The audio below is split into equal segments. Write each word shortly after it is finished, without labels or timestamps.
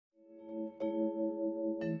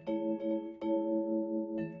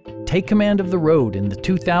Take command of the road in the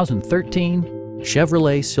 2013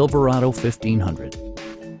 Chevrolet Silverado 1500.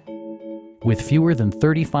 With fewer than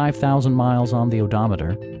 35,000 miles on the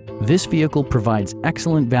odometer, this vehicle provides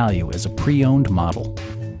excellent value as a pre-owned model.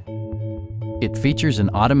 It features an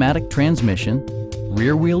automatic transmission,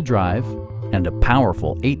 rear-wheel drive, and a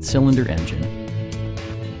powerful 8-cylinder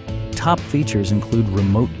engine. Top features include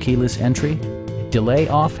remote keyless entry,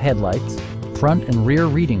 delay-off headlights, front and rear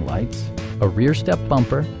reading lights, a rear step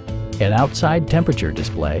bumper, an outside temperature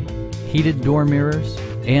display, heated door mirrors,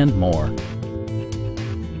 and more.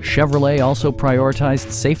 Chevrolet also prioritized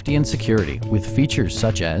safety and security with features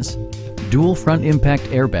such as dual front impact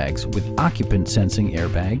airbags with occupant sensing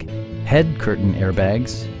airbag, head curtain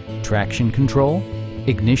airbags, traction control,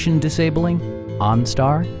 ignition disabling,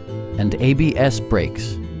 OnStar, and ABS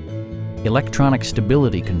brakes. Electronic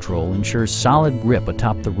stability control ensures solid grip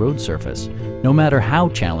atop the road surface, no matter how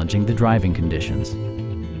challenging the driving conditions.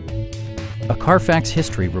 A Carfax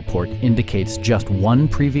history report indicates just one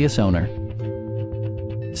previous owner.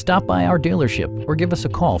 Stop by our dealership or give us a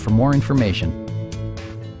call for more information.